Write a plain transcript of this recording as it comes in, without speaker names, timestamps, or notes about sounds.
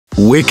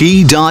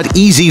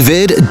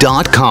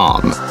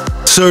wiki.ezvid.com.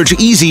 Search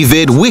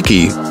EasyVid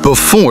Wiki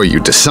before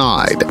you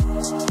decide.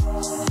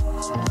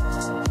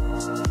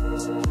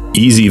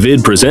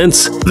 EasyVid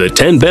presents the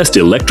 10 best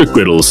electric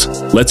griddles.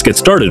 Let's get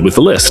started with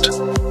the list.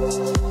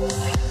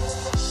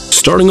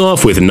 Starting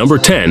off with number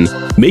 10,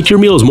 make your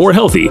meals more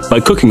healthy by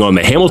cooking on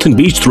the Hamilton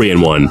Beach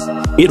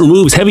 3-in-1. It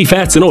removes heavy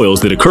fats and oils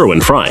that occur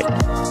when frying.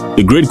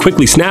 The grid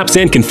quickly snaps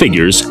and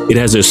configures. It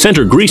has a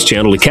center grease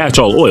channel to catch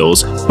all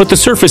oils, but the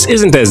surface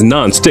isn't as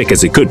non-stick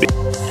as it could be.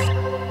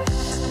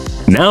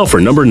 Now for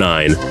number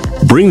 9.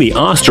 Bring the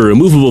Oster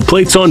removable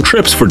plates on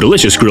trips for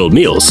delicious grilled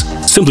meals.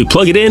 Simply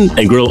plug it in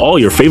and grill all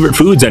your favorite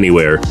foods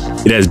anywhere.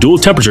 It has dual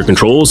temperature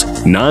controls,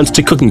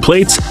 non-stick cooking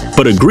plates,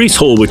 but a grease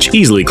hole which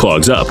easily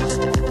clogs up.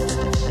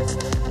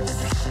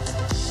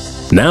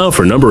 Now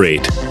for number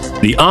 8.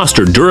 The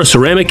Oster Dura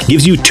Ceramic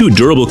gives you 2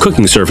 durable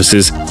cooking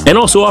surfaces and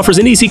also offers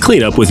an easy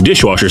cleanup with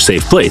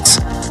dishwasher-safe plates.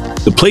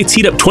 The plates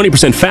heat up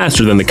 20%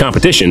 faster than the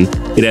competition.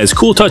 It has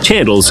cool touch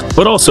handles,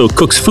 but also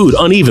cooks food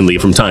unevenly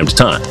from time to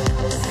time.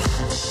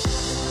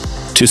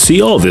 To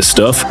see all this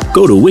stuff,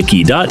 go to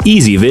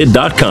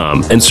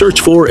wiki.ezvid.com and search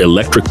for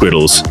electric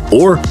griddles,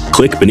 or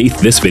click beneath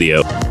this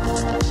video.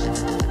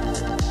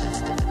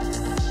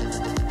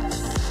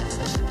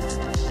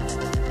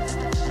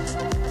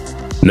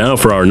 Now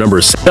for our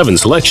number 7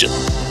 selection.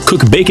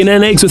 Cook bacon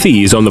and eggs with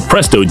ease on the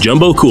Presto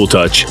Jumbo Cool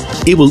Touch.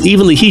 It will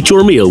evenly heat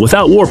your meal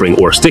without warping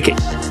or sticking.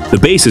 The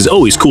base is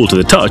always cool to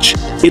the touch.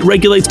 It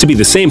regulates to be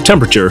the same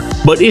temperature,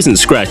 but isn't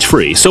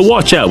scratch-free, so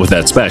watch out with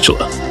that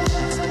spatula.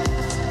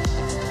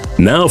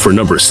 Now for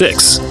number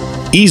 6.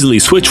 Easily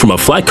switch from a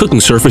flat cooking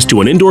surface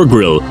to an indoor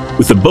grill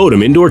with the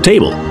Bodum indoor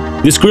table.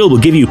 This grill will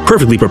give you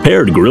perfectly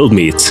prepared grilled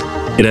meats.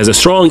 It has a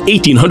strong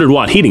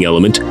 1800-watt heating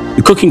element,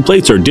 the cooking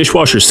plates are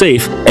dishwasher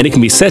safe, and it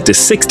can be set to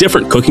 6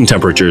 different cooking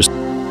temperatures.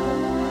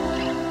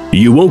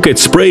 You won't get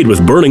sprayed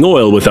with burning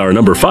oil with our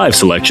number 5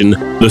 selection,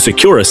 the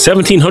Secura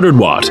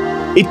 1700-watt.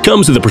 It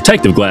comes with a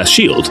protective glass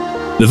shield.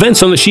 The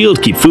vents on the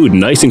shield keep food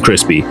nice and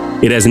crispy.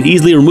 It has an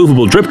easily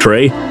removable drip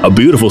tray, a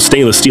beautiful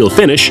stainless steel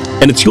finish,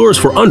 and it's yours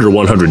for under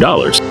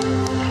 $100.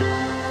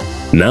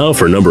 Now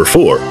for number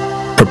 4.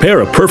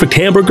 Prepare a perfect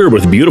hamburger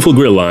with beautiful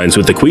grill lines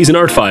with the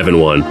Cuisinart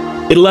 5-in-1.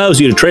 It allows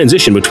you to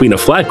transition between a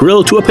flat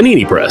grill to a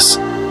panini press.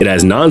 It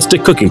has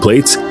non-stick cooking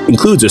plates,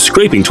 includes a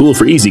scraping tool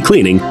for easy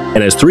cleaning,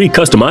 and has 3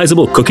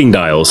 customizable cooking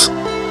dials.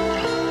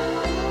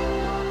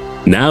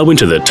 Now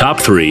into the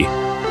top 3.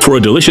 For a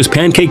delicious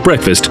pancake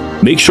breakfast,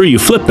 make sure you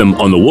flip them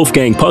on the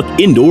Wolfgang Puck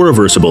Indoor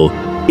Reversible.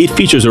 It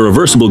features a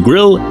reversible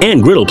grill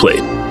and griddle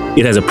plate.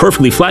 It has a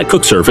perfectly flat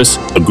cook surface,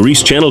 a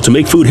grease channel to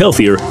make food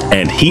healthier,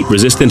 and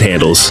heat-resistant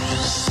handles.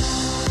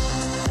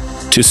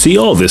 To see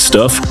all this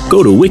stuff,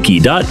 go to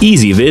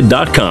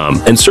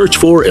wiki.ezvid.com and search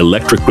for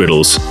electric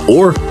griddles,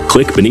 or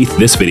click beneath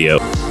this video.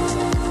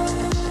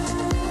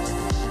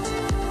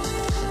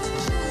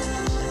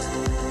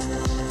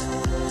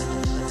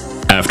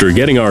 After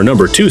getting our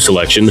number 2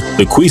 selection,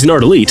 the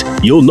Cuisinart Elite,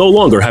 you'll no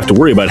longer have to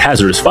worry about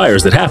hazardous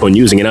fires that happen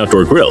using an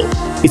outdoor grill.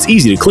 It's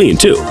easy to clean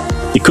too.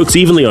 It cooks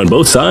evenly on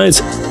both sides,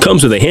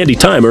 comes with a handy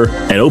timer,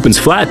 and opens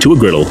flat to a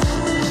griddle.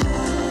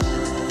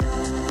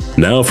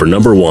 Now for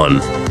number 1.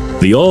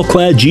 The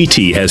All-Clad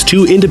GT has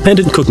 2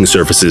 independent cooking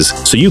surfaces,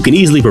 so you can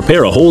easily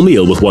prepare a whole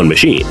meal with one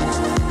machine.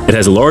 It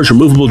has a large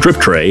removable drip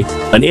tray,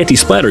 an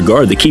anti-splatter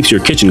guard that keeps your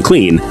kitchen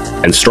clean,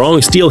 and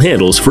strong steel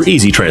handles for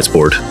easy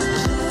transport.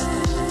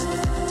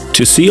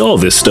 To see all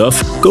this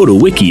stuff, go to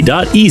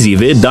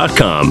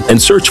wiki.ezvid.com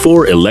and search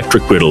for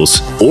electric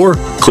griddles, or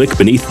click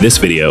beneath this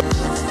video.